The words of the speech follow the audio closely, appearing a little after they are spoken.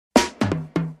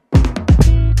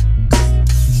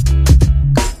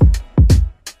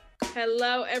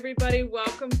Hello, everybody.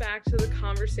 Welcome back to the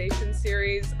conversation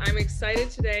series. I'm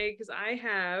excited today because I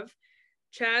have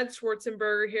Chad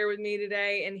Schwartzenberger here with me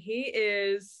today, and he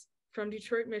is from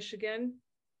Detroit, Michigan.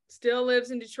 Still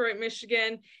lives in Detroit,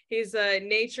 Michigan. He's a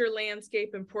nature,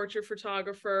 landscape, and portrait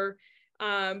photographer,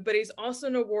 but he's also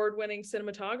an award-winning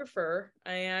cinematographer,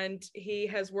 and he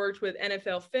has worked with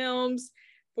NFL Films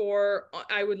for,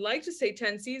 I would like to say,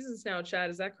 10 seasons now, Chad.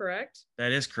 Is that correct?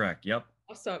 That is correct. Yep.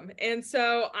 Awesome. And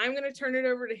so I'm going to turn it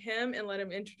over to him and let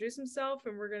him introduce himself,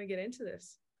 and we're going to get into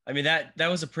this. I mean, that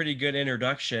was a pretty good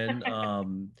introduction.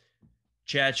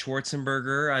 Chad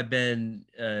Schwartzenberger. I've been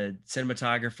a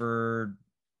cinematographer,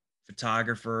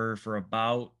 photographer for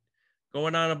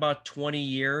going on about 20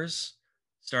 years.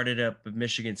 Started up at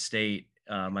Michigan State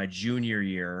my junior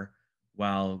year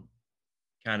while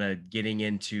kind of getting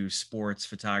into sports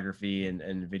photography and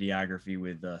videography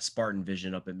with Spartan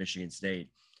Vision up at Michigan State.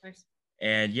 Nice.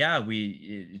 And yeah,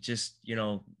 it just,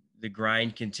 the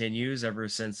grind continues ever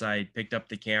since I picked up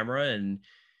the camera. And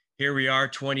here we are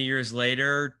 20 years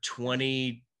later,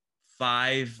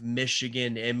 25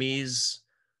 Michigan Emmys,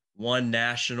 one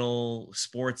national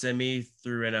sports Emmy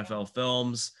through NFL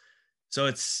Films. So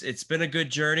it's been a good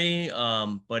journey,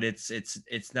 but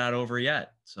it's not over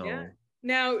yet. So yeah.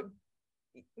 Now,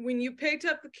 when you picked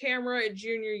up the camera at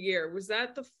junior year, was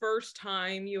that the first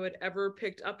time you had ever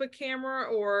picked up a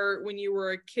camera, or when you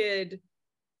were a kid,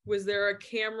 was there a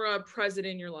camera present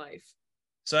in your life?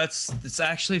 So it's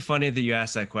actually funny that you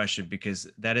asked that question, because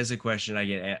that is a question I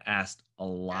get asked a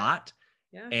lot.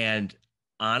 Yeah. And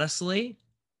honestly,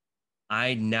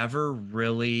 I never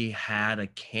really had a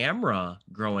camera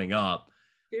growing up.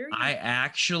 I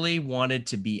actually wanted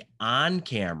to be on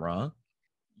camera.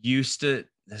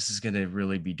 This is going to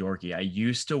really be dorky. I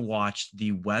used to watch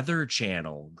the Weather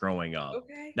Channel growing up.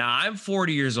 Okay. Now I'm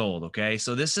 40 years old. Okay.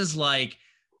 So this is like,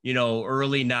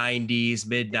 early 90s,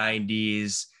 mid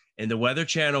 90s. And the Weather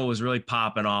Channel was really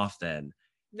popping off then.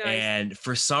 Nice. And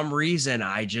for some reason,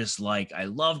 I just I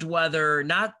loved weather,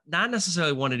 not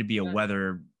necessarily wanted to be a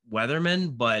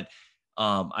weatherman, but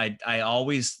I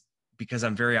always, because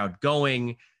I'm very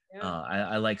outgoing,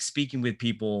 I like speaking with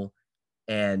people.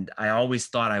 And I always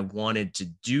thought I wanted to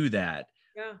do that.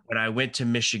 Yeah. When I went to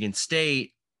Michigan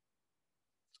State,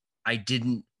 I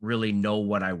didn't really know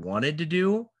what I wanted to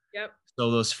do. Yep.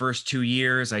 So those first 2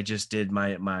 years, I just did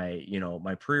my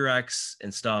prereqs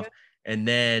and stuff. Yep. And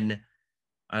then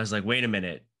I was like, wait a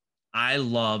minute. I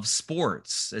love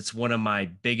sports. It's one of my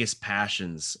biggest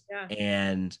passions. Yeah.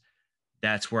 And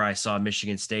that's where I saw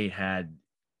Michigan State had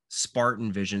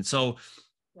Spartan Vision. So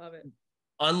love it.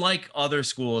 Unlike other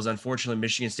schools, unfortunately,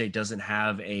 Michigan State doesn't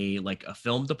have a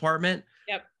film department.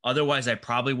 Yep. Otherwise, I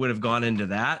probably would have gone into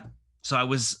that. So I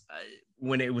was,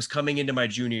 when it was coming into my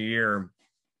junior year,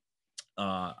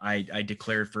 I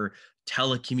declared for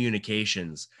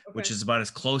telecommunications, which is about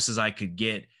as close as I could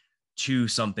get to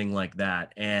something like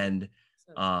that. And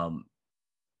I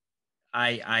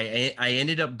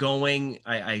ended up going.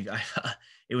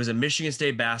 It was a Michigan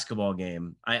State basketball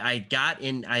game. I had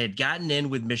gotten in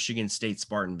with Michigan State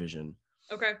Spartan Vision.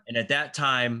 Okay. And at that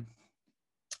time,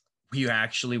 we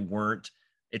actually weren't.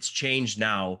 It's changed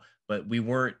now, but we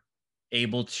weren't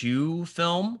able to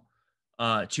film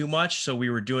too much. So we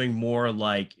were doing more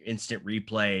like instant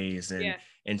replays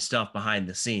and stuff behind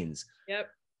the scenes. Yep.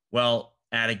 Well,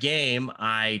 at a game,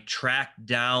 I tracked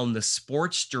down the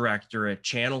sports director at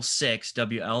Channel 6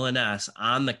 WLNS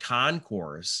on the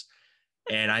concourse,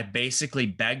 and I basically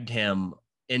begged him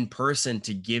in person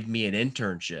to give me an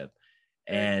internship.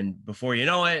 And before you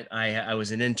know it, I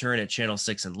was an intern at Channel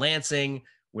 6 in Lansing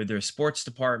with their sports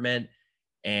department,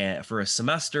 and for a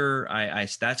semester,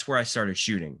 that's where I started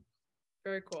shooting.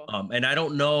 Very cool. And I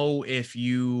don't know if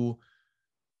you.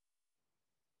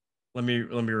 Let me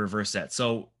reverse that.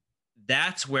 So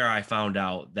that's where I found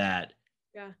out that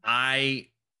I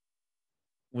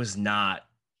was not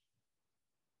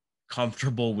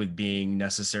comfortable with being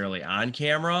necessarily on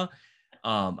camera.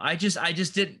 I just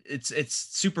didn't. It's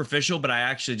superficial, but I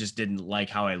actually just didn't like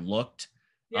how I looked.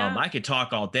 Yeah. I could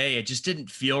talk all day. It just didn't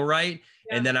feel right.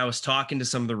 Yeah. And then I was talking to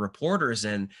some of the reporters,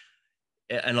 and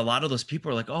a lot of those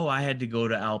people are like, "Oh, I had to go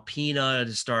to Alpena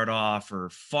to start off, or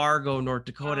Fargo, North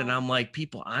Dakota," and I'm like,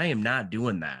 "People, I am not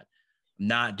doing that.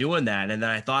 Not doing that." And then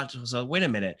I thought, so wait a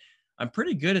minute, I'm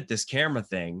pretty good at this camera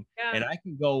thing, and I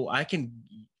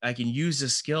can use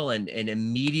this skill and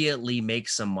immediately make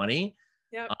some money.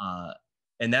 Yep.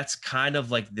 And that's kind of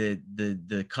like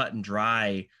the cut and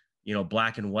dry,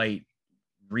 black and white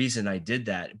reason I did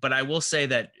that. But I will say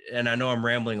that, and I know I'm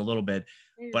rambling a little bit,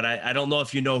 but I don't know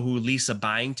if you know who Lisa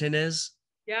Byington is.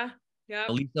 Yeah. Yeah.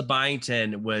 Lisa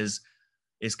Byington was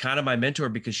is kind of my mentor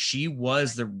because she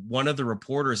was the one of the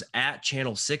reporters at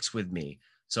Channel 6 with me.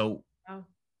 So Wow.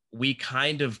 we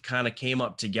kind of came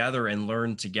up together and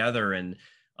learned together, and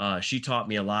she taught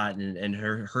me a lot, and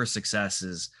her success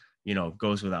is,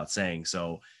 goes without saying.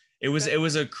 So it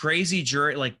was a crazy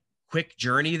journey, like quick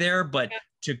journey there, but Yeah.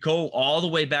 to go all the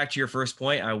way back to your first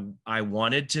point, I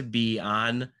wanted to be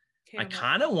on. I Camera.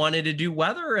 kind of wanted to do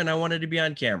weather, and I wanted to be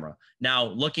on camera. Now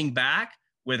looking back,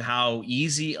 with how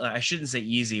easy, I shouldn't say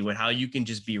easy, with how you can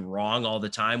just be wrong all the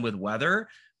time with weather,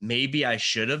 maybe I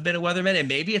should have been a weatherman, and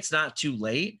maybe it's not too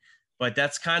late, but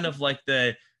that's kind of like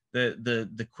the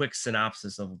quick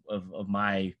synopsis of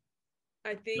my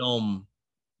I think film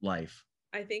life.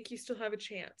 I think you still have a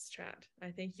chance, Chad.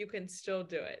 I think you can still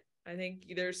do it. I think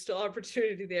there's still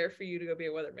opportunity there for you to go be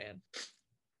a weatherman.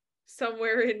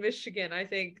 Somewhere in Michigan, I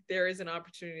think there is an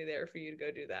opportunity there for you to go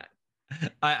do that.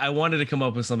 I wanted to come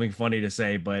up with something funny to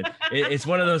say, but it's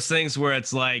one of those things where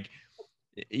it's like,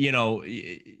 you know,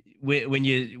 when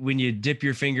you dip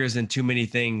your fingers in too many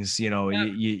things, Yep.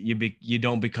 you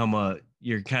don't become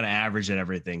you're kind of average at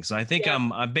everything. So I think Yep.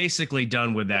 I'm basically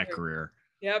done with that career.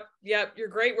 Yep. Yep. You're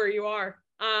great where you are.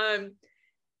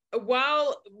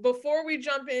 While before we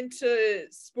jump into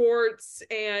sports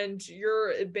and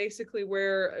you're basically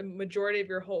where a majority of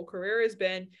your whole career has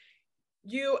been,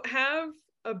 you have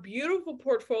a beautiful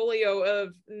portfolio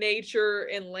of nature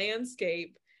and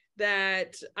landscape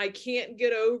that I can't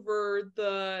get over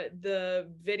the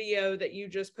video that you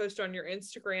just posted on your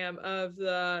Instagram of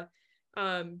the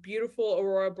beautiful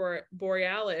aurora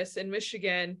borealis in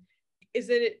Michigan. Is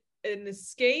it an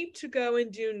escape to go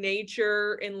and do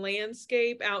nature and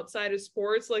landscape outside of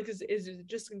sports? Like, is it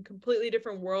just a completely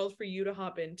different world for you to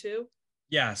hop into?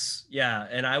 Yes, yeah,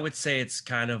 and I would say it's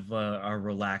kind of a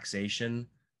relaxation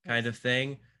kind Yes. of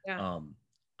thing. Yeah. Um,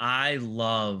 I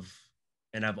love,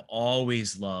 and I've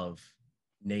always loved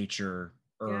nature,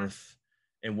 Yeah. earth,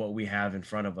 and what we have in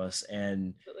front of us,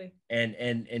 and Absolutely.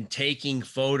 and taking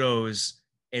photos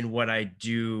and what I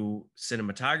do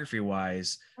cinematography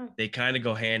wise, Oh, they kind of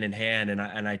go hand in hand. And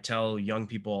I tell young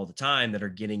people all the time that are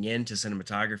getting into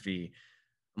cinematography,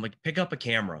 I'm like, pick up a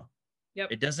camera.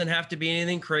 yep. It doesn't have to be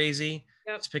anything crazy.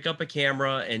 Yep. Just pick up a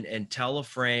camera and tell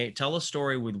a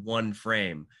story with one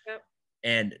frame. Yep.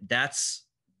 And that's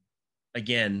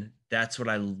what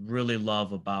I really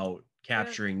love about Yeah.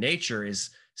 capturing nature, is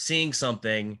seeing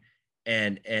something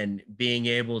and being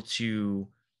able to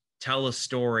tell a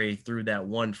story through that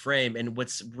one frame. And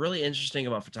what's really interesting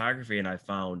about photography, and I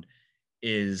found,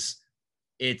 is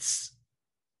it's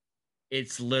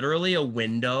it's literally a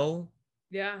window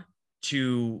Yeah.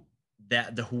 to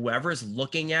that the whoever's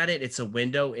looking at it, it's a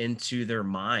window into their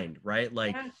mind, right?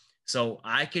 Like, Yeah. so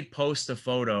I could post a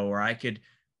photo, or I could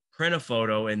print a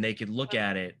photo, and they could look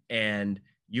at it, and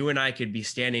you and I could be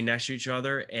standing next to each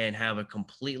other and have a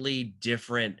completely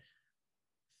different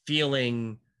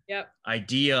feeling, Yep.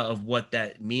 idea of what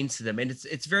that means to them. And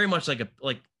it's very much like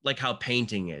like how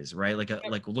painting is, right? Yep.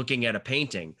 Like looking at a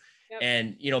painting. Yep.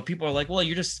 And people are like, well,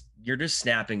 you're just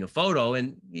snapping a photo.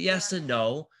 And yes and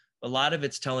no. A lot of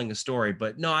it's telling a story.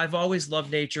 But no, I've always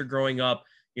loved nature growing up.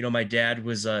 My dad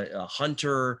was a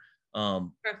hunter. Yeah.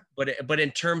 But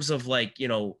in terms of like,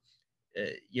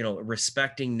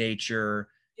 respecting nature,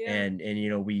 Yeah.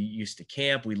 and we used to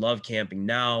camp. We love camping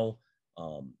now.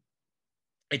 Um,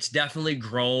 it's definitely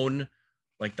grown,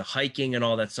 like the hiking and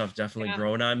all that stuff definitely Yeah.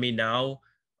 grown on me now,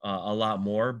 a lot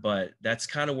more, but that's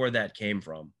kind of where that came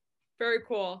from. Very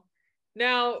cool.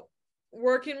 Now,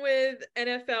 working with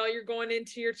NFL, you're going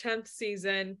into your 10th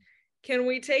season. Can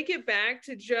we take it back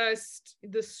to just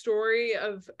the story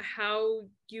of how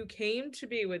you came to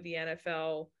be with the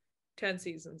NFL 10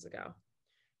 seasons ago?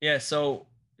 Yeah, so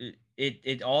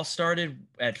it all started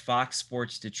at Fox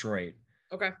Sports Detroit,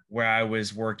 Okay. where I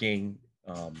was working,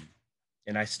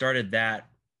 and I started that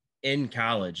in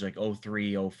college, like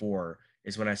 03, 04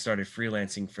 is when I started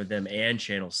freelancing for them and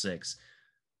Channel 6.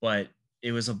 But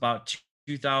it was about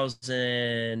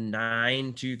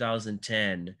 2009,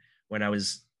 2010 when I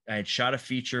had shot a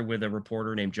feature with a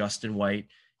reporter named Justin White.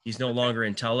 He's no Okay. longer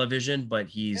in television,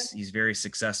 but Yeah. he's very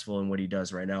successful in what he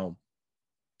does right now.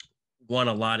 Won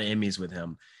a lot of Emmys with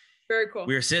him. Very cool.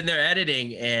 We were sitting there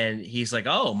editing, and he's like,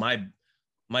 "Oh,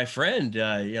 my friend,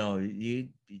 you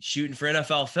shooting for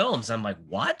NFL Films." I'm like,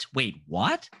 "What? Wait,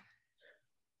 what?"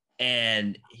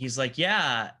 And he's like,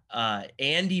 "Yeah,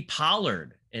 Andy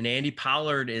Pollard." And Andy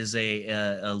Pollard is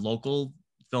a local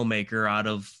filmmaker out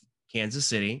of Kansas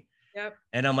City. Yep.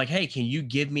 And I'm like, "Hey, can you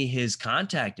give me his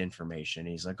contact information?"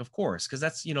 He's like, "Of course," because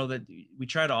that's, that we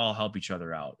try to all help each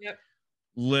other out. Yep.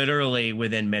 Literally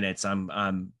within minutes,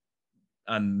 I'm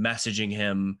messaging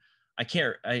him.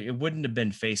 it wouldn't have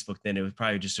been Facebook then. It would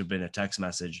probably just have been a text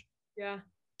message. Yeah.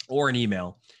 Or an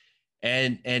email.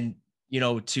 And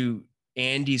to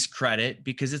Andy's credit,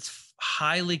 because it's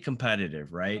highly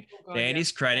competitive, right? Oh, God, To yeah.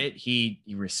 Andy's credit, he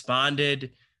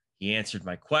responded, he answered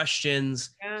my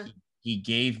questions. Yeah. He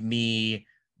gave me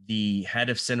the head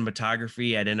of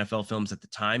cinematography at NFL Films at the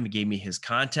time. He gave me his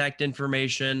contact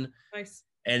information. Nice.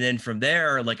 And then from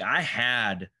there, like I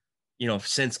had,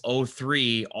 since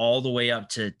 03 all the way up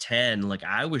to 10, like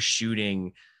I was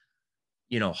shooting,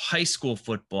 high school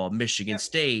football, Michigan Yep.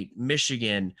 State,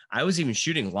 Michigan. I was even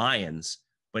shooting Lions,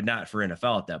 but not for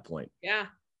NFL at that point. Yeah.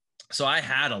 So I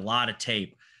had a lot of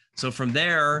tape. So from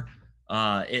there,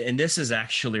 and this is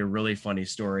actually a really funny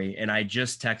story. And I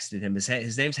just texted him.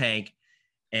 His name's Hank,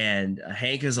 and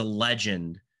Hank is a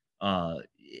legend. I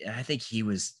think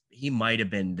he might have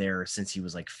been there since he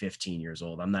was like 15 years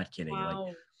old. I'm not kidding. Wow.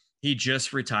 Like he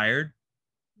just retired.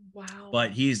 Wow.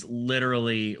 But he's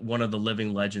literally one of the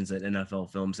living legends at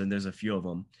NFL Films, and there's a few of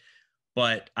them.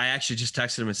 But I actually just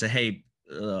texted him and said, "Hey,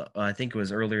 I think it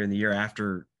was earlier in the year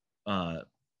after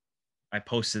I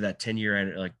posted that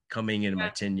 10-year, like coming into my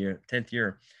 10th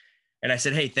year, and I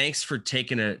said, "Hey, thanks for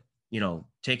taking a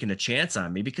chance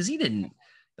on me," because he didn't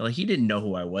know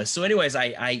who I was. So, anyways,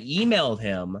 I emailed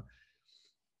him,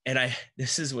 and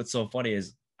this is what's so funny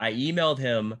is I emailed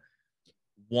him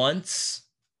once.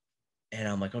 And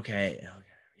I'm like, okay,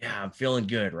 yeah, I'm feeling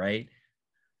good, right?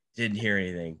 Didn't hear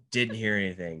anything.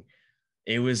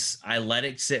 I let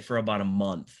it sit for about a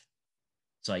month.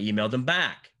 So I emailed him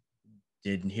back.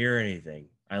 Didn't hear anything.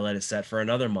 I let it set for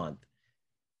another month.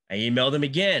 I emailed him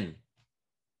again.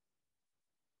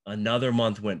 Another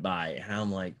month went by. And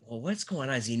I'm like, well, what's going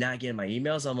on? Is he not getting my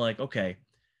emails? I'm like, okay.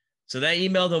 So then I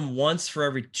emailed him once for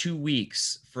every 2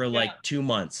 weeks for like 2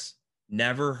 months.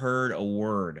 Never heard a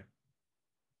word.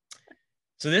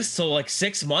 So like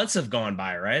 6 months have gone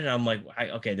by, right? And I'm like,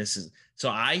 okay, so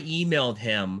I emailed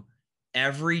him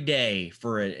every day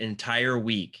for an entire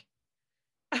week.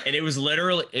 And it was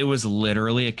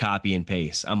literally a copy and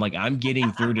paste. I'm like, I'm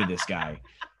getting through to this guy.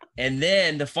 And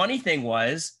then the funny thing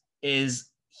is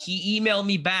he emailed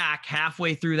me back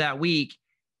halfway through that week,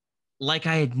 like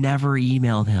I had never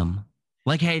emailed him.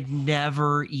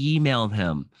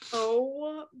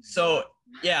 Oh, so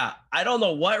yeah, I don't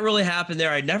know what really happened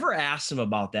there. I never asked him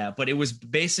about that, but it was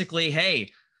basically,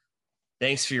 hey,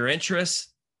 thanks for your interest.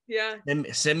 Yeah.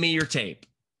 Send me your tape.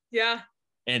 Yeah.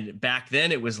 And back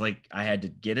then it was like I had to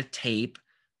get a tape,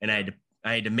 and I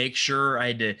had to make sure I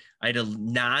had to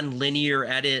non-linear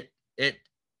edit it,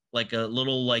 like a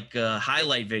little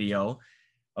highlight video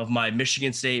of my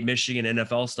Michigan State, Michigan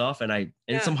NFL stuff, and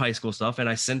some high school stuff, and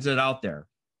I sent it out there.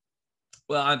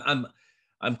 Well,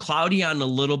 I'm cloudy on a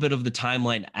little bit of the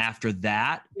timeline after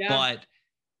that, but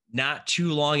not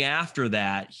too long after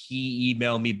that, he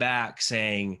emailed me back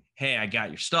saying, "Hey, I got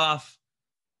your stuff.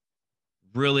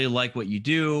 Really like what you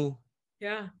do.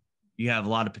 Yeah. You have a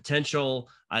lot of potential.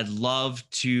 I'd love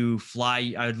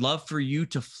for you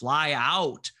to fly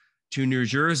out to New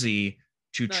Jersey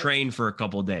to train for a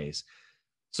couple of days."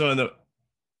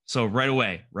 So right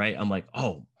away, right? I'm like,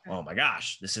 oh my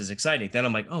gosh, this is exciting. Then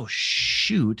I'm like, oh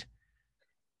shoot.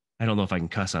 I don't know if I can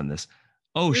cuss on this.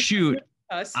 Oh shoot.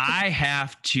 I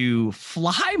have to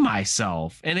fly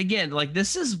myself. And again, like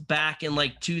this is back in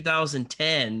like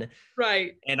 2010.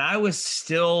 Right. And I was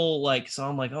still like, so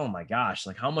I'm like, oh my gosh,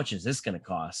 like how much is this going to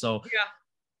cost? So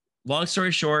long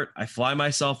story short, I fly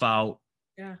myself out.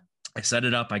 Yeah. I set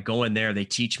it up. I go in there. They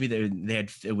teach me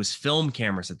that it was film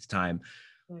cameras at the time.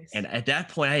 Nice. And at that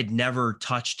point I had never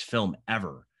touched film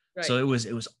ever. Right. So it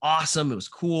was awesome. It was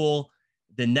cool.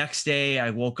 The next day I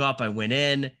woke up, I went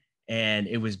in, and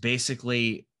it was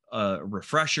basically a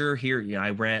refresher here.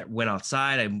 I went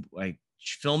outside. I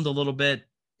filmed a little bit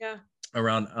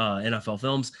around NFL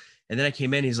Films. And then I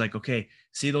came in, he's like, okay,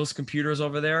 see those computers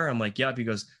over there? I'm like, yep. He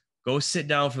goes, go sit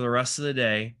down for the rest of the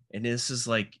day. And this is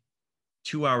like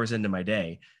 2 hours into my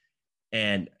day,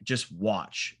 and just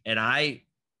watch. And I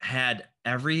had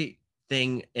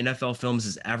everything NFL Films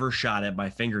has ever shot at my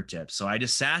fingertips. So I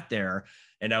just sat there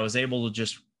and I was able to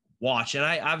just watch. And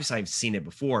I've seen it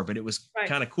before, but it was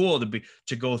kind of cool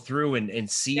to go through and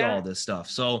see all this stuff.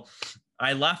 So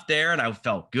I left there and I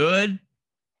felt good.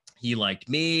 He liked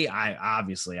me.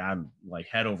 I'm like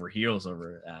head over heels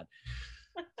over that.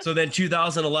 So then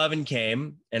 2011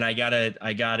 came, and I got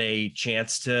a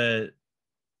chance to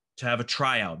have a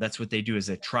tryout. That's what they do, is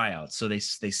a tryout. So they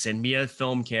send me a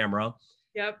film camera.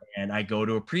 Yep. And I go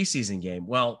to a preseason game.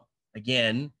 Well,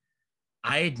 again,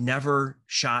 I had never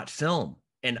shot film,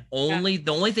 and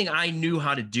the only thing I knew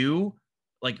how to do,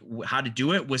 like how to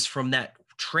do it, was from that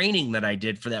training that I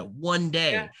did for that one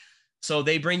day. Yeah. So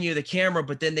they bring you the camera,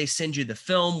 but then they send you the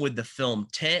film with the film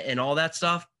tent and all that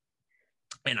stuff.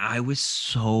 And I was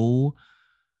so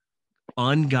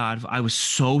I was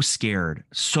so scared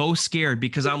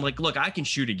because I'm like, look, I can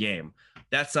shoot a game.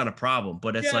 That's not a problem.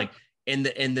 But it's Yeah. like in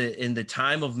the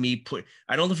time of me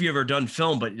I don't know if you've ever done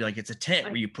film, but like it's a tent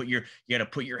where you got to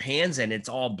put your hands in, it's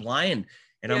all blind.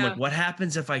 And I'm Yeah. like, what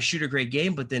happens if I shoot a great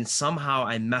game, but then somehow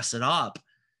I mess it up?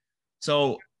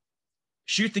 So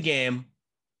shoot the game,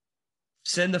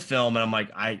 send the film, and I'm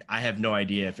like, I have no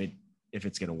idea if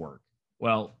it's gonna work.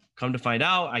 Well, come to find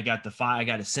out, I got the file, I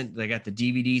got the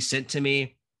DVD sent to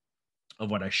me of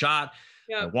what I shot.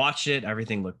 I Yep. watched it,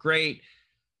 everything looked great.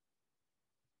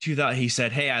 He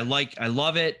said, hey, I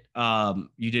love it.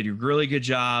 You did a really good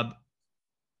job.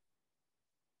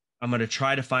 I'm gonna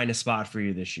try to find a spot for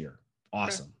you this year. Okay.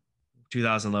 Awesome.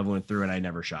 2011 went through and I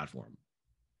never shot for him.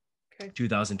 Okay.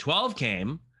 2012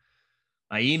 came.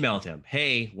 I emailed him,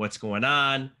 hey, what's going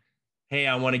on? Hey,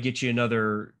 I want to get you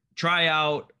another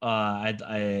tryout. I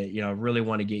really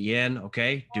want to get you in.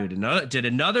 Okay, did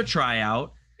another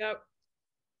tryout. Yep.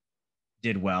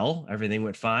 Did well. Everything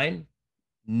went fine.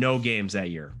 No games that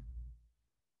year.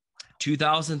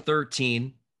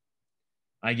 2013,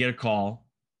 I get a call.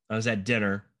 I was at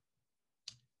dinner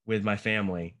with my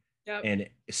family. Yep. And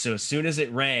so as soon as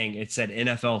it rang, it said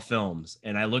NFL Films.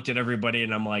 And I looked at everybody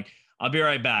and I'm like, I'll be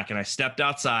right back. And I stepped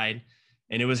outside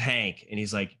and it was Hank. And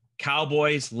he's like,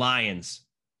 Cowboys, Lions,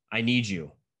 I need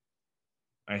you.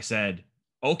 I said,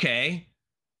 okay.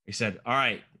 He said, all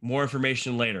right, more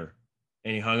information later.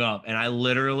 And he hung up. And I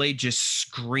literally just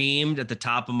screamed at the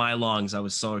top of my lungs. I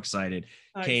was so excited.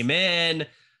 Nice. Came in,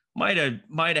 might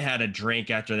have had a drink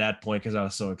after that point because I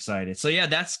was so excited. So yeah,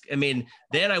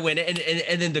 then I went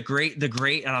and then the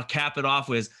great, and I'll cap it off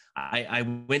with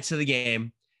I went to the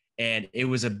game and it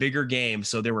was a bigger game.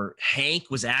 So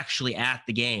Hank was actually at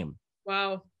the game.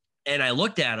 Wow. And I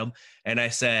looked at him and I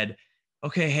said,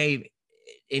 okay, hey,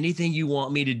 anything you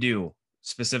want me to do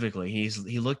specifically?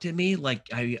 He looked at me like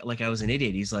I was an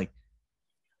idiot. He's like,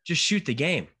 just shoot the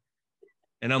game.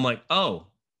 And I'm like, oh.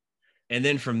 And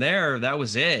then from there, that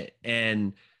was it.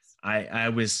 And I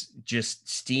was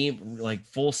just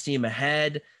full steam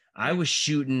ahead. I was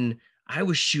shooting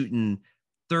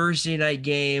Thursday night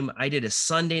game. I did a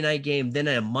Sunday night game, then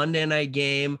a Monday night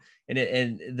game. And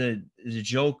the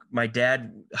joke, my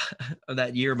dad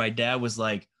that year, my dad was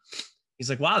like, he's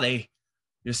like, wow,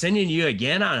 you're sending you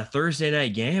again on a Thursday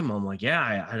night game. I'm like,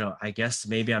 yeah, I guess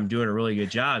maybe I'm doing a really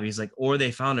good job. He's like, or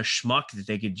they found a schmuck that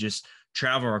they could just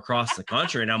travel across the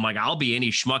country. And I'm like, I'll be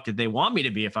any schmuck that they want me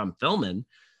to be if I'm filming.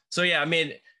 So yeah, I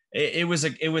mean, it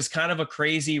was kind of a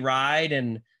crazy ride.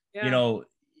 And,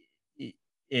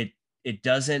 it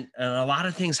doesn't, a lot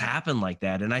of things happen like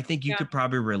that. And I think you could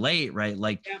probably relate, right?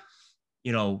 Like,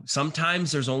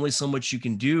 sometimes there's only so much you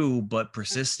can do, but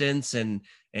persistence and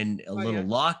a little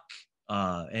luck.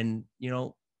 And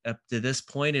up to this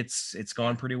point, it's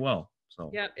gone pretty well. So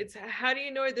yeah, it's how do you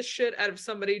annoy the shit out of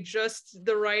somebody just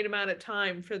the right amount of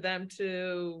time for them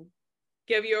to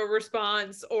give you a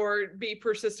response or be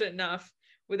persistent enough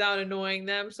without annoying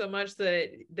them so much that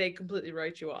they completely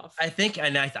write you off. I think,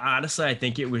 and honestly, I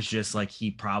think it was just like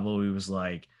he probably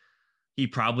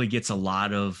gets a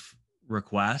lot of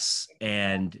requests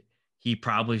and he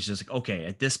probably is just like, okay,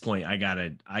 at this point, I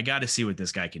gotta see what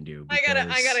this guy can do. I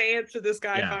gotta answer this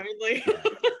guy finally.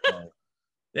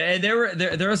 And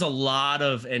there was a lot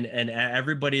of and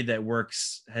everybody that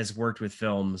has worked with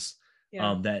films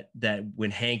that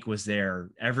when Hank was there,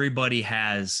 everybody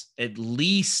has at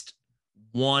least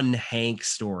one Hank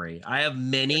story. I have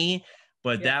many,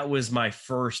 but that was my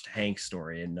first Hank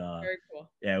story. And very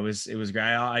cool. Yeah, it was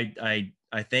great.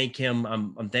 I thank him.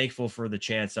 I'm thankful for the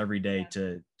chance every day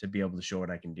to be able to show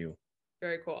what I can do.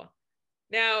 Very cool.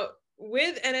 Now,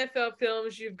 with NFL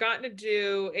Films, you've gotten to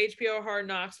do HBO Hard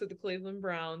Knocks with the Cleveland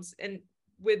Browns. And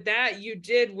with that, you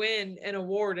did win an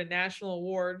award, a national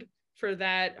award for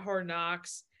that Hard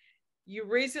Knocks. You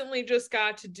recently just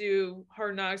got to do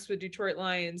Hard Knocks with Detroit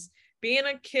Lions. Being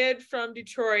a kid from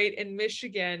Detroit and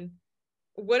Michigan,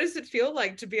 what does it feel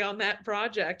like to be on that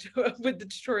project with the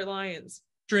Detroit Lions?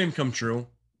 Dream come true.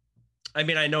 I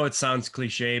mean, I know it sounds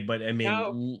cliche, but I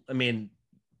mean,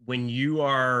 when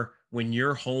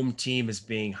your home team is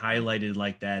being highlighted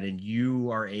like that and you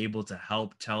are able to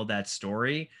help tell that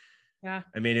story. Yeah.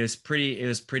 I mean, it was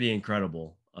pretty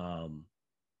incredible. And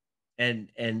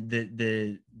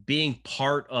the being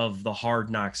part of the Hard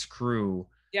Knocks crew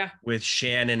with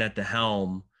Shannon at the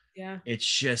helm. Yeah. It's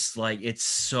just like, it's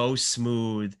so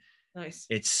smooth. Nice.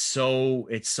 It's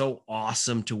so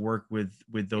awesome to work with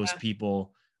those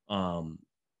people. And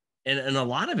a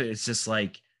lot of it is just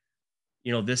like,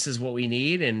 this is what we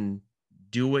need, and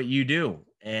do what you do.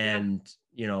 Yeah. And,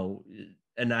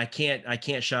 and I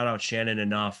can't shout out Shannon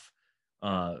enough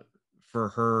uh, for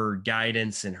her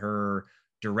guidance and her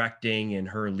directing and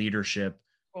her leadership.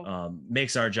 Cool.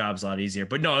 Makes our jobs a lot easier.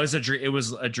 But no, it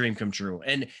was a dream come true.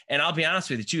 And I'll be honest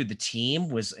with you too, the team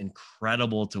was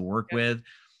incredible to work Yeah. with.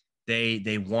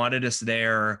 They wanted us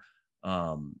there.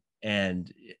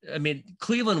 And I mean,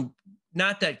 Cleveland,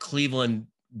 not that Cleveland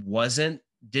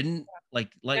didn't like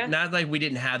Yeah. not like we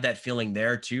didn't have that feeling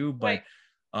there too, Right.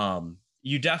 but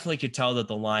you definitely could tell that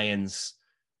the Lions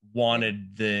Yeah.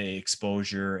 wanted the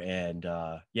exposure. And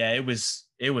yeah, it was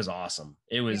awesome.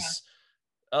 It Yeah. was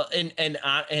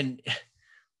and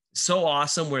so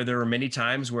awesome, where there were many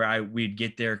times where we'd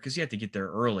get there, because you have to get there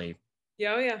early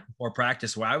Yeah. Oh, yeah. before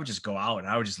practice, where I would just go out and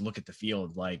I would just look at the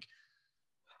field, like,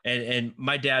 and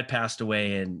my dad passed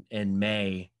away in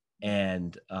May.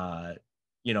 And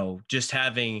just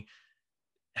having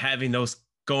those,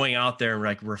 going out there and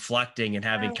like reflecting and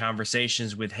having Yeah.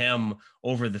 conversations with him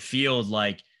over the field,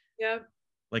 Yeah.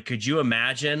 could you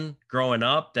imagine growing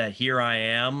up that here I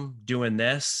am doing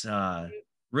this?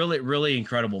 Really, really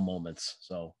incredible moments.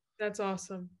 So That's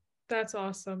awesome. That's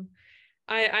awesome.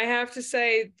 I have to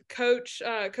say, Coach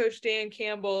Dan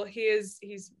Campbell, he's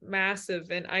massive,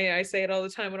 and I say it all the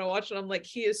time when I watch it. I'm like,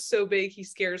 he is so big, he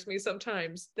scares me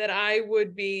sometimes, that I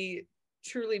would be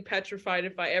truly petrified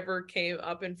if I ever came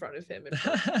up in front of him.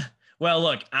 well,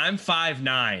 look, I'm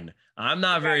 5'9". I'm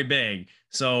not Okay. very big.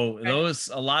 So Okay.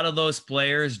 a lot of those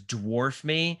players dwarf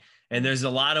me. And there's a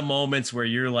lot of moments where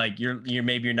you're like,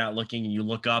 maybe you're not looking and you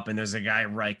look up and there's a guy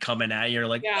right coming at you. You're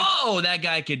like, Yeah. whoa, that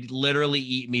guy could literally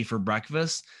eat me for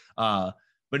breakfast. But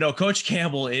no, Coach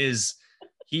Campbell he's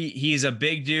a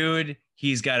big dude.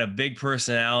 He's got a big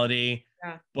personality,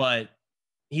 Yeah. but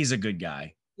he's a good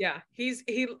guy. Yeah.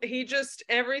 He just,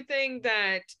 everything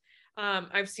that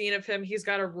I've seen of him, he's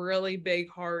got a really big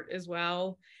heart as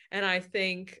well. And I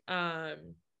think I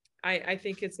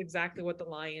think it's exactly what the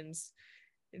Lions,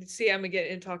 see, I'm again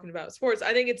in talking about sports.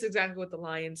 I think it's exactly what the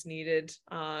Lions needed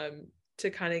to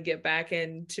kind of get back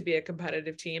in to be a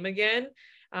competitive team again.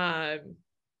 Um,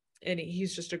 and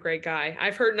he's just a great guy.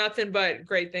 I've heard nothing but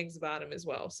great things about him as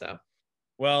well. So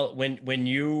Well, when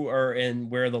you are in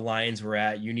where the Lions were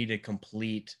at, you need a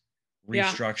complete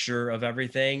yeah, restructure of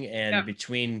everything. yeah, And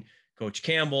between Coach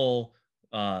Campbell,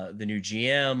 the new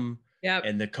GM, yeah.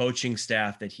 and the coaching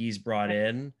staff that he's brought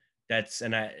in,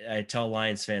 and I tell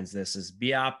Lions fans this, is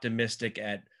be optimistic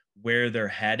at where they're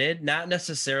headed. Not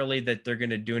necessarily that they're going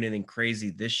to do anything crazy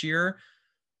this year,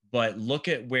 but look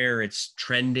at where it's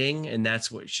trending, and that's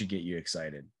what should get you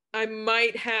excited. I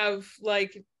might have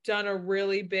like done a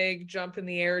really big jump in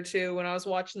the air too when I was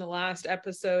watching the last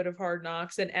episode of Hard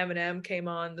Knocks and Eminem came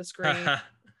on the screen.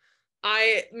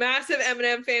 I massive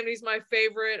Eminem fan. He's my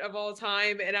favorite of all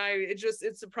time, and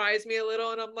it surprised me a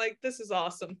little, and I'm like, this is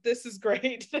awesome. This is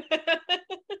great.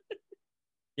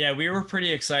 Yeah, we were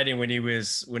pretty excited when he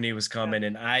was coming,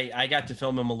 and I got to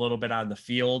film him a little bit on the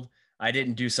field. I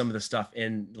didn't do some of the stuff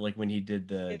in, like, when he did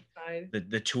the Inside. the,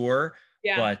 the tour,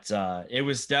 Yeah, but it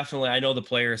was definitely, I know the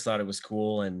players thought it was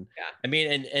cool. And yeah, I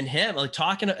mean, and him, like,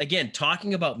 talking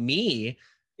about me. I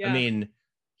yeah. mean,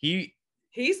 he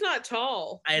He's not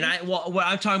tall. and I well, what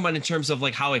I'm talking about in terms of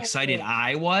like how excited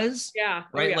I was, Yeah.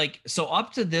 Oh right? yeah. Like, so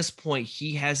up to this point,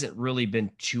 he hasn't really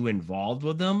been too involved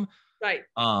with them. Right.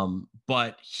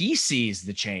 But he sees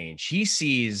the change. He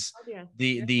sees Oh yeah.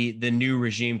 the Yeah. the new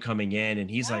regime coming in, and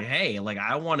he's like, hey, like,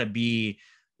 I want to be,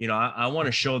 I want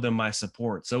to show them my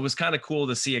support. So it was kind of cool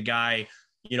to see a guy,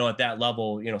 at that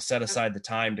level, set aside the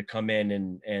time to come in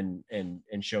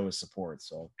and show his support.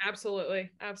 So Absolutely.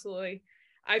 Absolutely.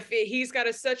 I feel he's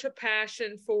got such a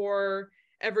passion for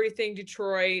everything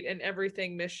Detroit and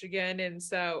everything Michigan. And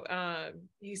so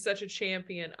he's such a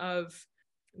champion of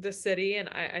the city. And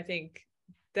I think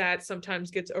that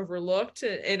sometimes gets overlooked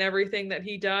in everything that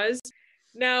he does.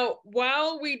 Now,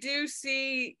 while we do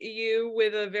see you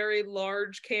with a very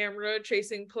large camera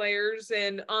chasing players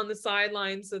and on the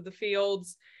sidelines of the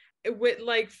fields, with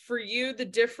like for you, the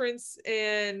difference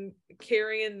in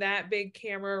carrying that big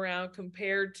camera around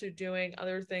compared to doing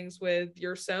other things with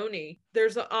your Sony,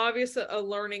 there's obviously a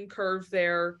learning curve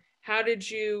there. How did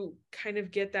you kind of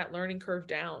get that learning curve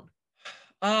down?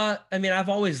 I mean, I've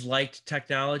always liked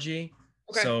technology,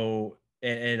 Okay. so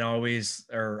and always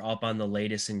are up on the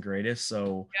latest and greatest.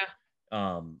 So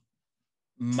Yeah. um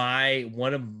my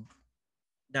one of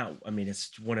now, I mean,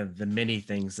 it's one of the many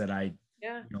things that I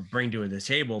Yeah. bring to the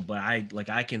table, but I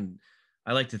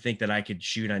like to think that I could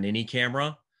shoot on any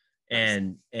camera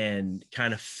Nice. and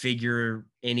kind of figure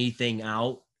anything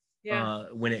out Yeah.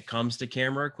 when it comes to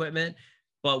camera equipment.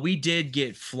 but we did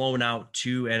get flown out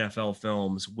to NFL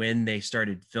films when they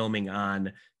started filming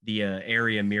on the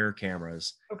area Okay. mirror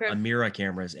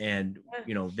cameras, and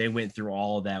Yeah. they went through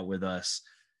all of that with us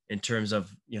in terms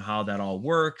of how that all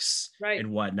works Right.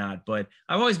 and whatnot. But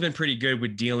I've always been pretty good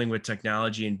with dealing with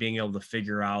technology and being able to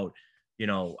figure out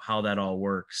how that all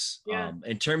works. Yeah.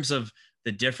 In terms of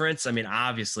the difference, I mean,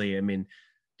 obviously, I mean,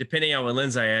 depending on what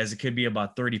lens I has, it could be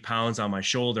about 30 pounds on my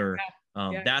shoulder.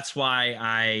 Yeah. That's why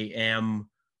I am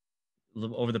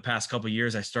over the past couple of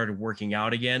years, I started working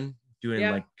out again, doing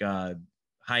Yeah. like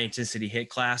high intensity hit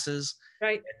classes.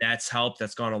 Right. And that's helped.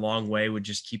 That's gone a long way with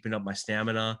just keeping up my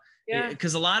stamina. Yeah.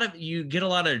 Because a lot of you get a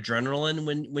lot of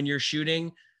adrenaline when you're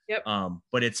shooting, Yep.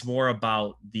 but it's more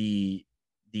about the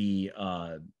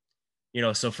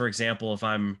so for example, if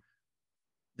I'm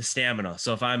the stamina.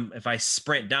 So if I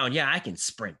sprint down, yeah, I can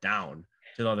sprint down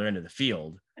to the other end of the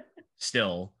field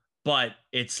still, but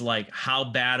it's like how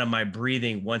bad am I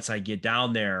breathing once I get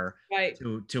down there Right.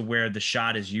 to where the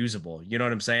shot is usable? You know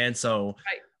what I'm saying? So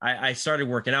Right. I started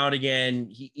working out again,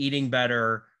 eating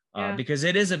better. Yeah. Because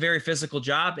it is a very physical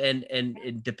job,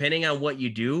 and depending on what you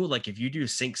do, like if you do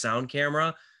sync sound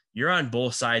camera, you're on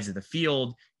both sides of the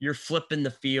field, you're flipping the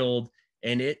field,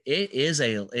 and it is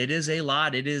a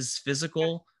lot. It is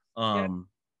physical. Yeah.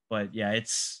 But yeah,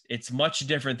 it's much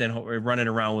different than running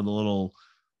around with a little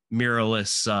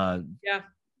mirrorless Yeah.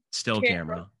 still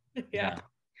Camera. camera. Yeah. Yeah.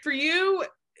 For you,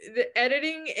 the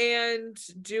editing and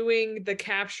doing the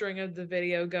capturing of the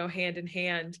video go hand in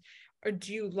hand. Or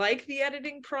do you like the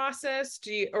editing process?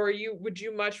 Would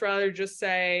you much rather just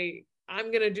say,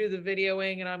 I'm gonna do the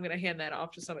videoing and I'm gonna hand that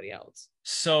off to somebody else?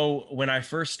 So when I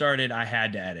first started, I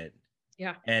had to edit,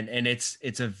 Yeah. and it's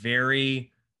a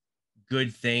very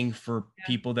good thing for Yeah.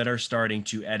 people that are starting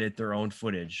to edit their own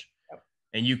footage. Yep.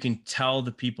 And you can tell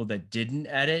the people that didn't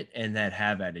edit and that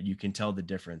have edited, you can tell the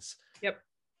difference. Yep.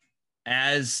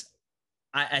 As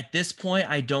at this point,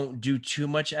 I don't do too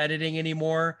much editing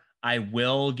anymore. I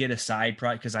will get a side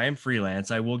project because I am freelance.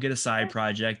 I will get a side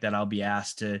project that I'll be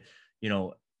asked to,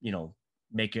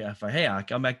 make it. If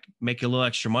I'll make a little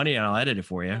extra money and I'll edit it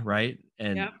for you, right?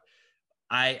 And Yeah.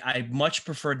 I much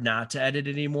prefer not to edit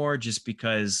anymore, just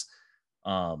because,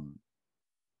 um,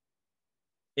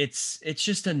 it's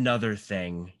just another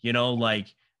thing,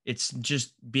 like it's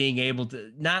just being able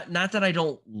to, not that I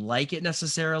don't like it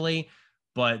necessarily,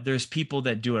 but there's people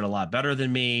that do it a lot better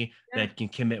than me Yeah. that can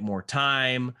commit more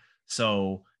time.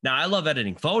 So now I love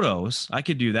editing photos. I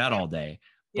could do that all day,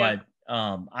 Yeah. but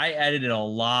I edited a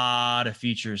lot of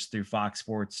features through Fox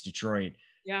Sports Detroit,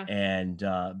 Yeah. and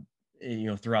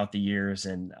throughout the years.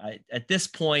 And at this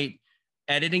point,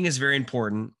 editing is very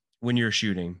important when you're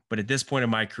shooting. But at this point in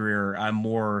my career, I'm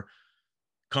more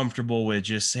comfortable with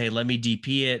just, hey, let me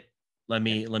DP it, let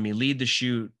me lead the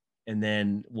shoot, and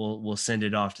then we'll send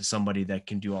it off to somebody that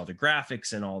can do all the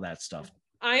graphics and all that stuff.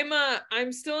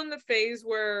 I'm still in the phase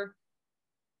where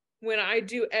when I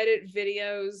do edit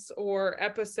videos or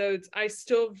episodes, I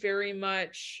still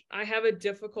I have a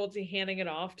difficulty handing it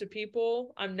off to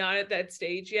people. I'm not at that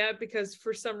stage yet because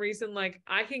for some reason, like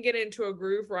I can get into a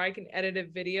groove where I can edit a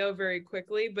video very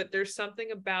quickly, but there's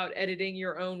something about editing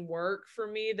your own work for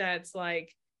me that's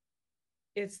like,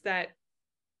 it's that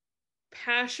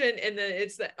passion. And then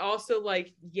it's that also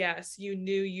like, yes, you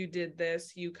knew you did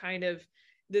this.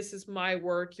 This is my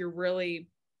work. You're really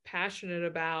passionate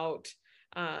about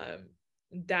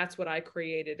that's what I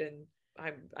created and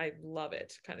I love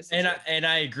it kind of And situation.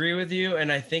 I agree with you,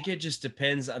 and I think it just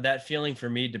depends. That feeling for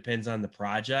me depends on the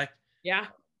project. Yeah.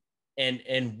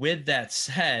 And with that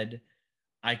said,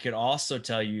 I could also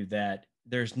tell you that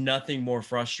there's nothing more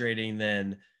frustrating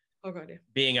than Oh god. Yeah.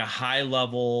 being a high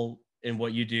level in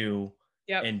what you do,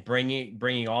 Yep. and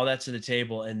bringing all that to the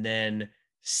table, and then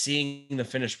seeing the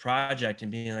finished project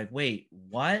and being like, wait,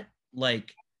 what?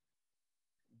 Like,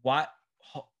 what?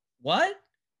 What?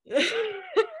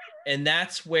 And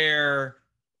that's where,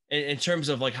 in terms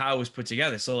of like how it was put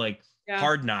together. So like Yeah.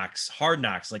 hard knocks,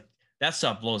 like that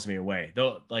stuff blows me away.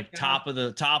 Though, like Yeah. top of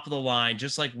the line,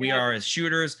 just like we Yeah. are as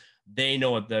shooters, they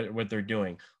know what they're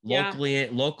doing. Yeah.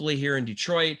 Locally here in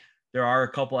Detroit, there are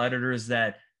a couple editors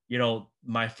that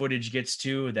my footage gets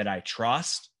to that I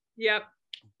trust. Yep.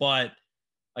 But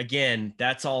again,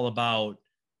 that's all about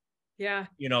Yeah.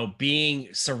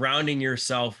 being surrounding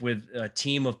yourself with a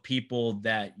team of people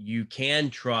that you can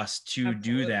trust to do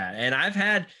Absolutely. that. And I've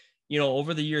had,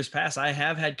 over the years past, I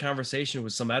have had conversation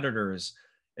with some editors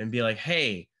and be like,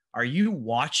 hey, are you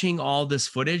watching all this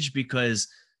footage? Because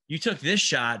you took this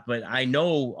shot, but I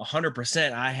know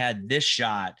 100% I had this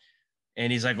shot.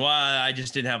 And he's like, well, I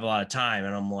just didn't have a lot of time.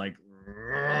 And I'm like,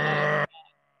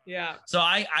 Yeah. so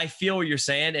I feel what you're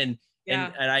saying. And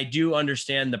Yeah. and I do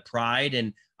understand the pride.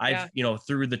 And Yeah. I've,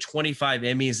 through the 25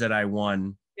 Emmys that I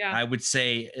won, Yeah. I would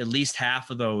say at least half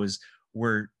of those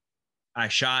were I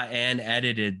shot and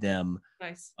edited them.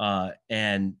 Nice.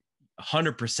 And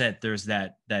 100% there's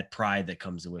that pride that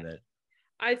comes with it.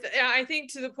 I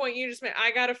think to the point you just made,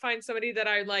 I got to find somebody that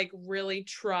I like really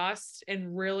trust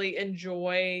and really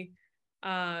enjoy.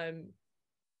 I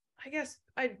guess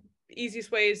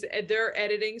easiest way is their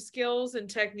editing skills and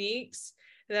techniques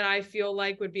that I feel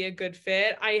like would be a good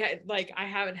fit. I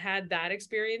haven't had that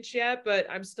experience yet, but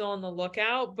I'm still on the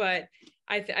lookout. But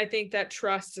I think that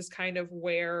trust is kind of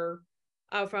where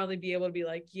I'll finally be able to be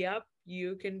like, yep,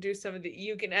 you can do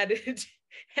you can edit,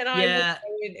 and I will Yeah.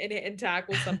 go and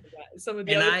tackle some of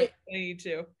the and other I things I need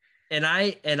to. and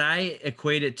I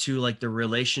equate it to like the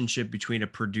relationship between a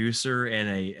producer and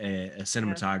a Yeah.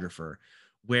 cinematographer,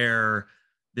 where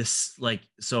this, like,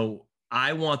 so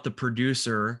I want the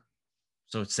producer,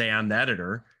 so say I'm the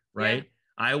editor, Yeah. right?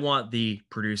 I want the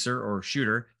producer or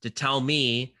shooter to tell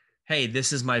me, hey,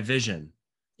 this is my vision,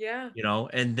 Yeah.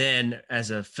 and then as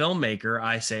a filmmaker,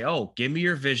 I say, oh, give me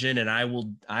your vision, and I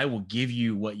will give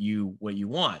you what you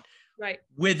want Right.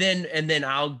 within, and then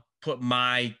I'll put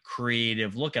my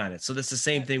creative look on it. So that's the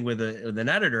same thing with an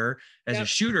editor. As a Yep.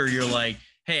 shooter, you're like,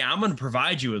 hey, I'm going to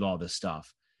provide you with all this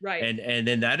stuff. Right. And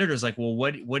then the editor's like, well,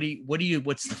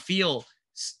 what's the feel?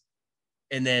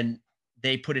 And then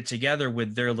they put it together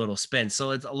with their little spin.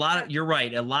 So it's a lot Yeah. of, you're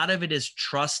right. A lot of it is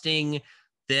trusting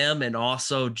them, and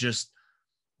also just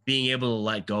being able to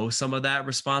let go some of that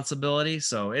responsibility.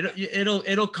 So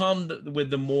it'll come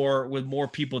with more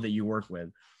people that you work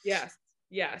with. Yes.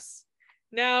 Yes.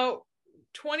 Now,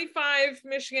 25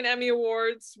 Michigan Emmy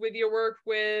Awards with your work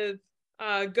with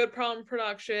Good Problem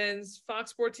Productions,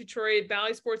 Fox Sports Detroit,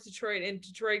 Valley Sports Detroit, and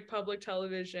Detroit Public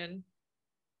Television.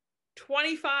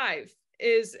 25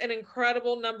 is an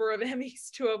incredible number of Emmys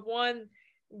to have won.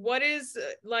 What is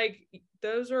like,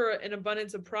 those are an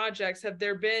abundance of projects. Have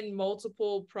there been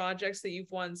multiple projects that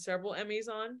you've won several Emmys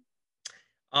on?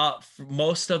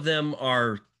 Most of them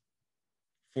are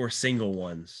for single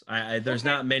ones. There's Okay.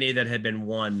 not many that had been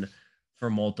won for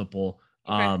multiple.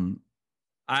 Okay.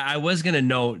 I was gonna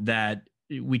note that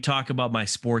we talk about my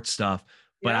sports stuff,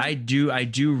 but Yeah. I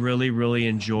do really really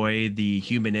enjoy the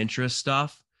human interest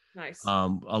stuff Nice. a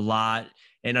lot.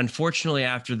 And unfortunately,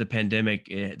 after the pandemic,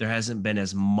 there hasn't been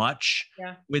as much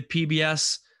Yeah. with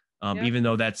PBS, Yeah. even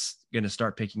though that's going to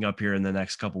start picking up here in the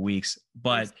next couple weeks.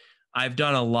 Nice. But I've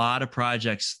done a lot of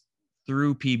projects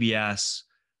through PBS,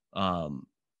 um,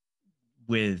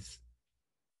 with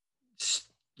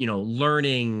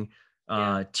learning,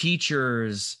 Yeah.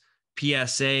 teachers,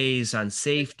 PSAs on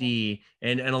safety,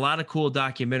 and a lot of cool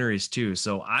documentaries too.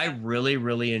 So I Yeah. really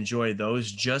really enjoy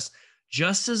those just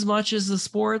as much as the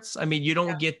sports. I mean, you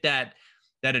don't get that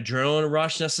adrenaline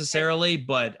rush necessarily,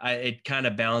 but it kind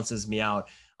of balances me out.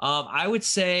 I would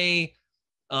say,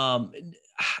 um,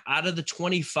 out of the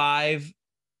 25,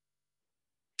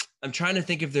 I'm trying to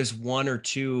think if there's one or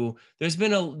two. There's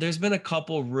been a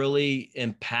couple really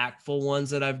impactful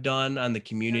ones that I've done on the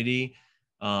community.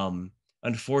 Um,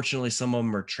 Unfortunately, some of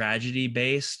them are tragedy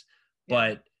based,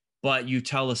 Yeah. but you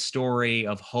tell a story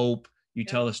of hope. You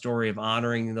Yeah. tell a story of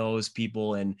honoring those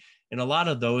people, and a lot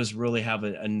of those really have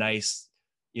a nice,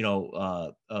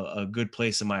 a good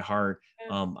place in my heart.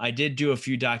 Yeah. I did do a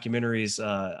few documentaries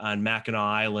on Mackinac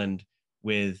Island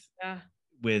with Yeah.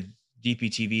 with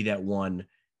DPTV that won,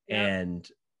 Yeah.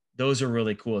 and those are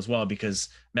really cool as well because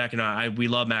we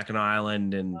love Mackinac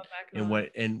Island, and Love and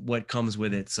Mackinac. what comes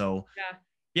with it. So Yeah.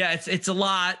 yeah, it's a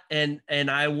lot, and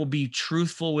I will be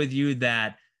truthful with you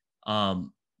that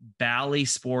um Bally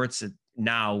Sports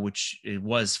now, which it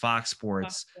was Fox Fox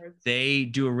Sports, Sports. they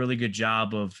do a really good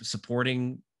job of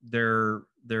supporting their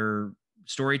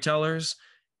storytellers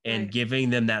and Nice. giving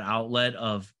them that outlet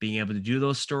of being able to do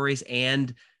those stories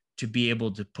and to be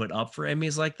able to put up for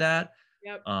Emmys like that.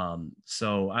 Yep.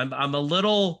 So I'm a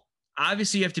little,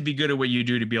 obviously you have to be good at what you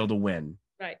do to be able to win,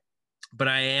 Right. but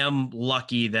I am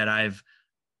lucky that I've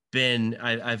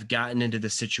gotten into the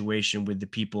situation with the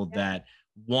people Yeah. that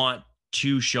want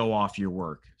to show off your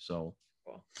work. So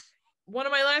Cool. One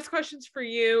of my last questions for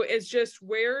you is just,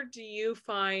 where do you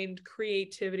find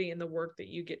creativity in the work that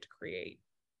you get to create?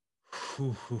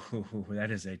 that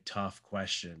is a tough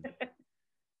question.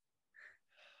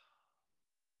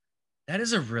 That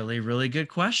is a really, really good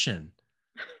question.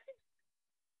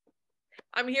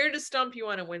 I'm here to stump you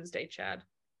on a Wednesday, Chad.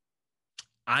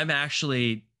 I'm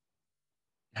actually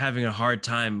having a hard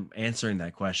time answering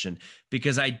that question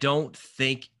because I don't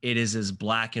think it is as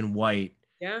black and white.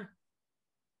 Yeah.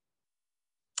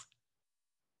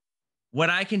 What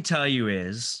I can tell you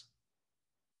is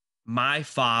my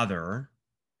father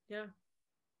Yeah.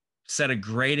 set a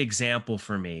great example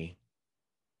for me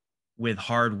with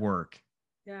hard work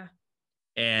Yeah.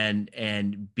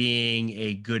 and being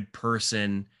a good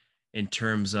person in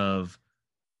terms of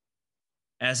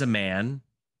as a man,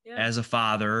 Yeah. as a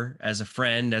father, as a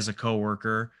friend, as a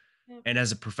coworker, Yeah. and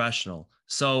as a professional.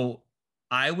 So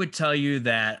I would tell you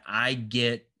that I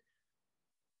get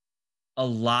a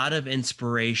lot of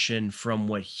inspiration from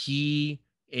what he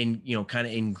kind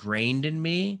of ingrained in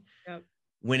me Yep.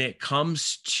 when it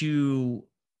comes to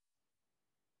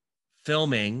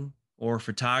filming or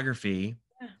photography.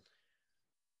 Yeah.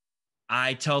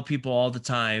 I tell people all the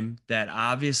time that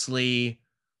obviously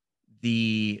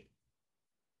the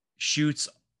shoots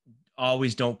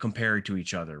always don't compare to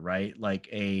each other, right? Like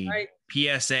a Right.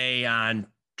 PSA on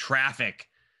traffic,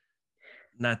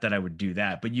 not that I would do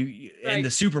that, but in Right.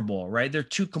 the Super Bowl, right? They're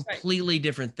two Right. completely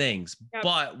different things. Yep.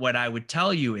 But what I would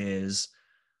tell you is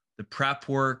the prep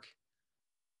work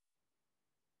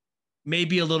may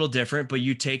be a little different, but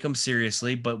you take them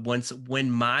seriously. But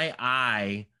when my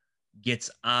eye gets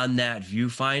on that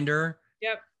viewfinder,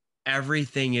 Yep.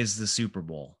 everything is the Super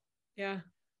Bowl. Yeah.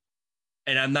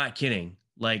 And I'm not kidding.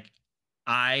 Like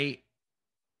I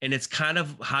and it's kind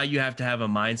of how you have to have a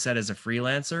mindset as a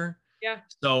freelancer. Yeah.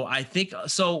 So I think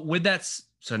so with that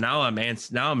so now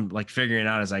I'm like figuring it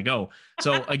out as I go.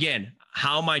 So again,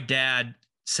 how my dad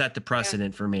set the Yeah.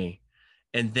 precedent for me.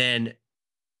 And then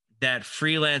that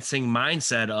freelancing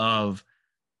mindset of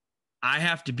I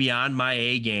have to be on my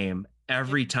A game Yeah.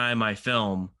 every time I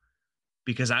film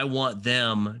because I want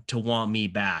them to want me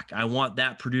back. I want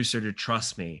that producer to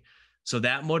trust me. So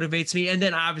that motivates me. And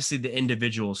then obviously the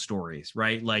individual stories,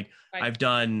 right? Like Right. I've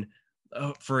done,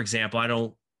 for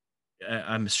example,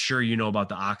 I'm sure you know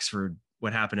about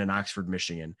what happened in Oxford,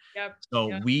 Michigan. Yep. So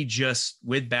Yep. we just,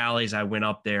 with Bally's, I went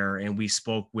up there and we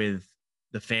spoke with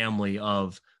the family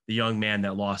of the young man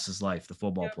that lost his life, the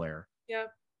football Yep. player.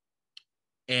 Yep.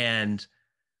 And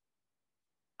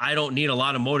I don't need a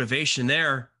lot of motivation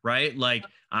there, right? Like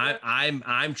Yep.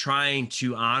 I'm trying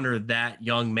to honor that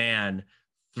young man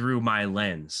through my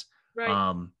lens. Right.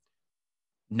 Um,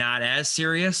 Not as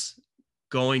serious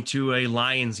going to a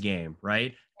Lions game,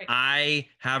 right? Right. I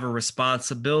have a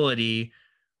responsibility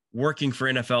working for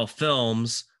NFL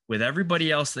Films with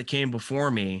everybody else that came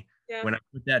before me Yeah. when I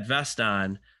put that vest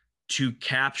on to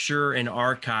capture and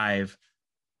archive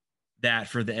that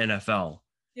for the NFL.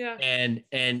 Yeah.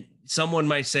 And someone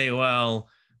might say, well,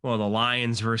 the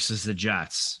Lions versus the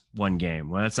Jets, one game.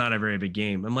 Well, that's not a very big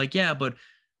game. I'm like, yeah, but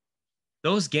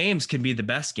those games can be the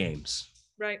best games,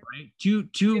 Right. right?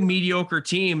 Two mediocre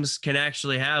teams can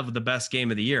actually have the best game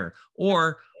of the year.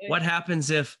 Or what happens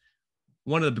if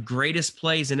one of the greatest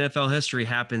plays in NFL history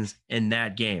happens in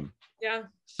that game? Yeah.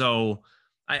 So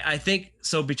I think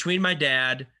so between my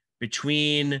dad,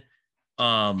 between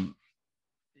um,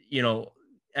 you know,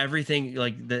 everything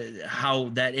like the how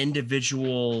that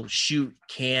individual shoot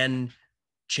can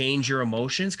change your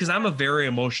emotions because I'm a very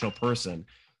emotional person.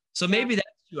 So Yeah. maybe that's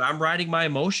too. I'm riding my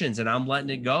emotions and I'm letting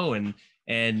it go and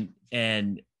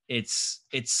it's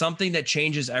something that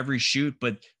changes every shoot,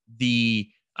 but the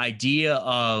idea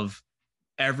of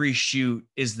every shoot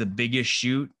is the biggest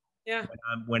shoot Yeah.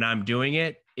 when I'm doing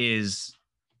it is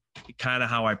kind of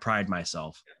how I pride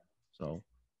myself. So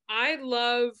I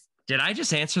love. did I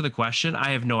just answer the question?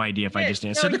 I have no idea if I Yeah. just No,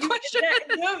 answered the question.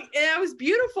 that was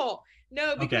beautiful.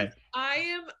 No, because Okay.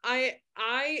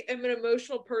 I am an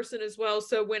emotional person as well.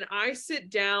 So when I sit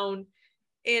down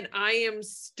and I am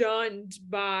stunned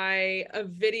by a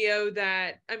video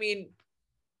that, I mean,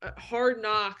 Hard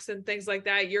Knocks and things like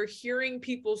that, you're hearing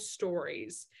people's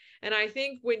stories. And I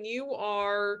think when you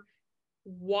are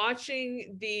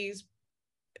watching these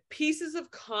pieces of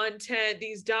content,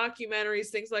 these documentaries,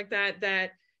 things like that,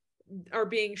 that are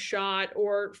being shot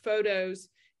or photos,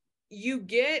 you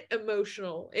get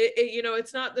emotional.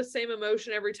 It's not the same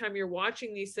emotion every time you're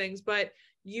watching these things, but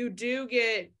you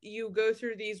go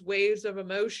through these waves of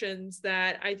emotions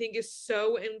that I think is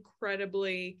so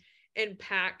incredibly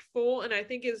impactful, and I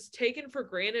think is taken for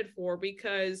granted for,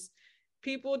 because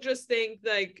people just think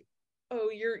like, oh,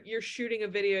 you're shooting a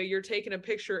video, you're taking a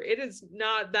picture. It is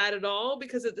not that at all,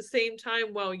 because at the same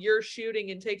time, while you're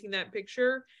shooting and taking that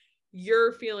picture,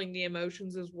 you're feeling the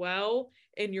emotions as well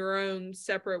in your own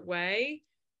separate way.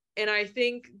 And I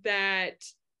think that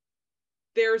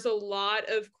there's a lot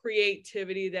of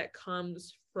creativity that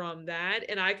comes from that.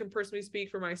 And I can personally speak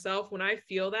for myself. When I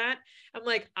feel that, I'm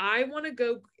like, I want to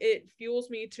go, it fuels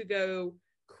me to go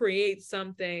create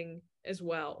something as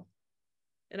well.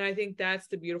 And I think that's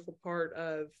the beautiful part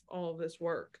of all of this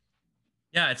work.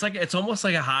 Yeah, it's almost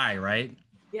like a high, right?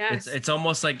 Yes. It's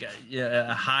almost like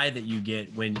a high that you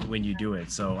get when you do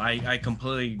it. So I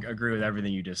completely agree with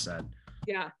everything you just said.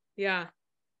 Yeah. Yeah.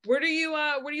 What are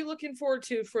you looking forward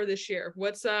to for this year?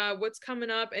 What's coming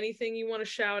up? Anything you want to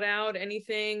shout out?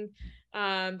 Anything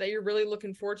that you're really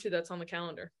looking forward to that's on the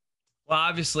calendar? Well,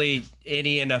 obviously,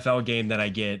 any NFL game that I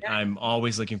get, Yeah. I'm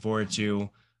always looking forward to.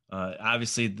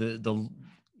 Obviously, the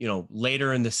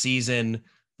later in the season,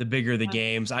 the bigger the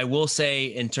games. I will say,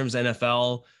 in terms of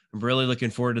NFL, I'm really looking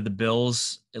forward to the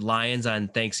Bills Lions on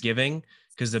Thanksgiving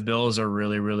because the Bills are a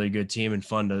really good team and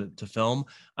fun to film.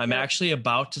 I'm Yep. actually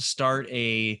about to start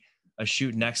a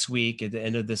shoot next week at the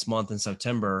end of this month in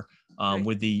September Nice.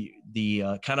 with the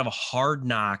kind of a Hard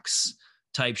Knocks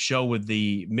type show with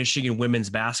the Michigan women's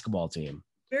basketball team,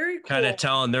 Very kind of cool.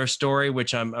 telling their story,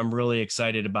 which I'm really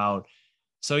excited about.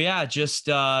 So yeah, just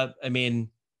I mean,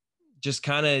 just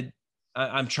kind of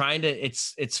I'm trying to.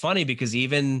 It's funny because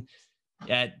even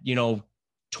at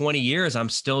 20 years, I'm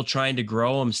still trying to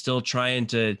grow. I'm still trying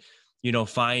to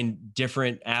find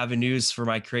different avenues for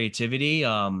my creativity.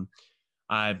 I'm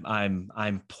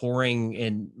pouring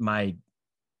in my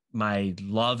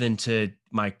love into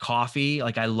my coffee.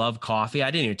 Like I love coffee.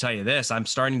 I didn't even tell you this. I'm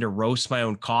starting to roast my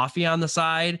own coffee on the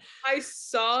side. I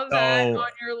saw that So on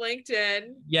your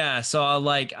LinkedIn. yeah, so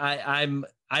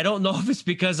I don't know if it's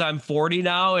because I'm 40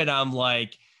 now and I'm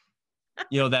like,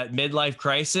 that midlife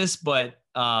crisis, but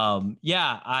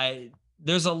yeah, I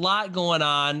there's a lot going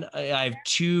on. I have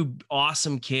two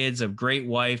awesome kids, a great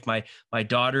wife. My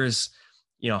daughter's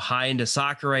high into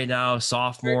soccer right now, Very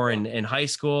sophomore cool. in high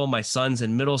school. My son's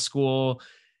in middle school.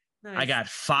 I Nice. got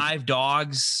 5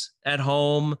 dogs at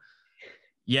home.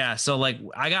 Yeah, so like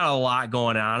I got a lot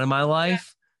going on in my Yeah,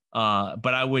 life,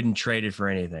 but I wouldn't trade it for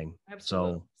anything.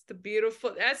 absolutely. So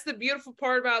That's the beautiful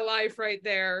part about life right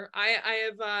there. I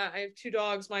have two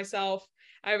dogs myself.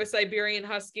 I have a Siberian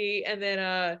Husky and then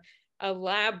a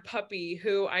lab puppy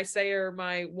who I say are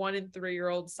my 1 and 3 year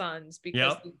old sons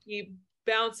because yep. they keep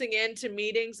bouncing into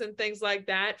meetings and things like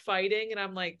that, fighting, and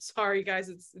I'm like, sorry guys,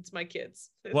 it's my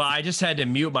kids. Well, It's I just had to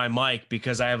mute my mic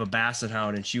because I have a basset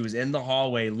hound and she was in the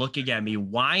hallway looking at me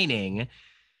whining,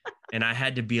 and I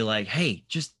had to be like, "Hey,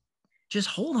 just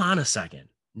hold on a second,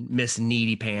 Miss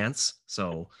Needy Pants."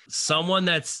 So, someone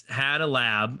that's had a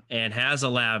lab and has a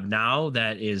lab now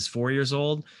that is 4 years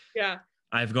old, yeah.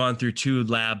 I've gone through 2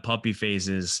 lab puppy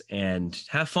phases and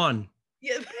have fun.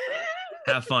 Yeah.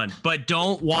 Have fun. But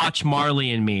don't watch Marley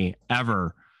and Me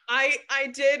ever. I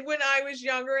did when I was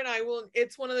younger, and I will.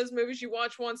 It's one of those movies you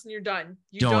watch once and you're done.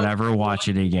 You Don't don't ever ever watch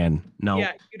it again. yeah, No.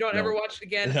 you don't ever No. watch it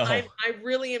again. No. I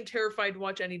really am terrified to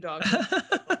watch any dog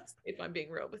movie. If I'm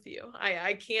being real with you,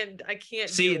 I can't do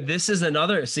See, it. this is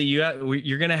another. See,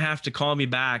 you're gonna have to call me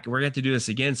back. We're gonna have to do this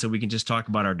again so we can just talk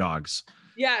about our dogs.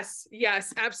 Yes,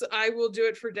 yes, absolutely. I will do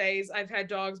it for days. I've had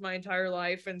dogs my entire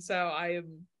life, and so I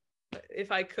am.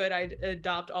 If I could, I'd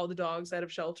adopt all the dogs out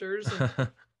of shelters and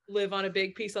live on a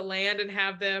big piece of land and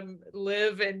have them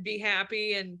live and be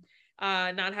happy and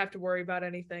not have to worry about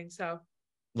anything. So,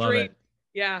 Love dream. it.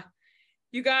 Yeah.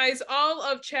 You guys, all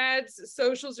of Chad's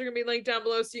socials are going to be linked down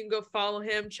below so you can go follow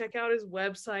him, check out his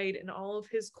website and all of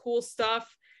his cool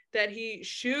stuff that he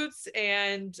shoots.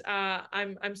 And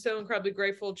I'm so incredibly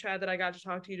grateful, Chad, that I got to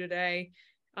talk to you today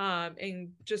and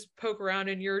just poke around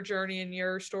in your journey and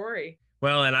your story.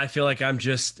 Well, and I feel like I'm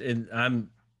just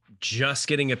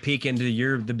getting a peek into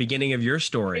the beginning of your Thank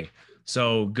story.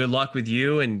 So good luck with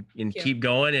you and you. keep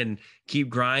going and keep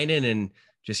grinding and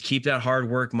just keep that hard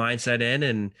work mindset in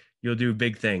and you'll do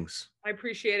big things. I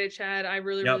appreciate it, Chad. I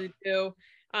really, Yep. really do.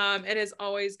 And as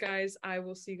always, guys, I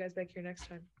will see you guys back here next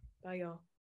time. Bye, y'all.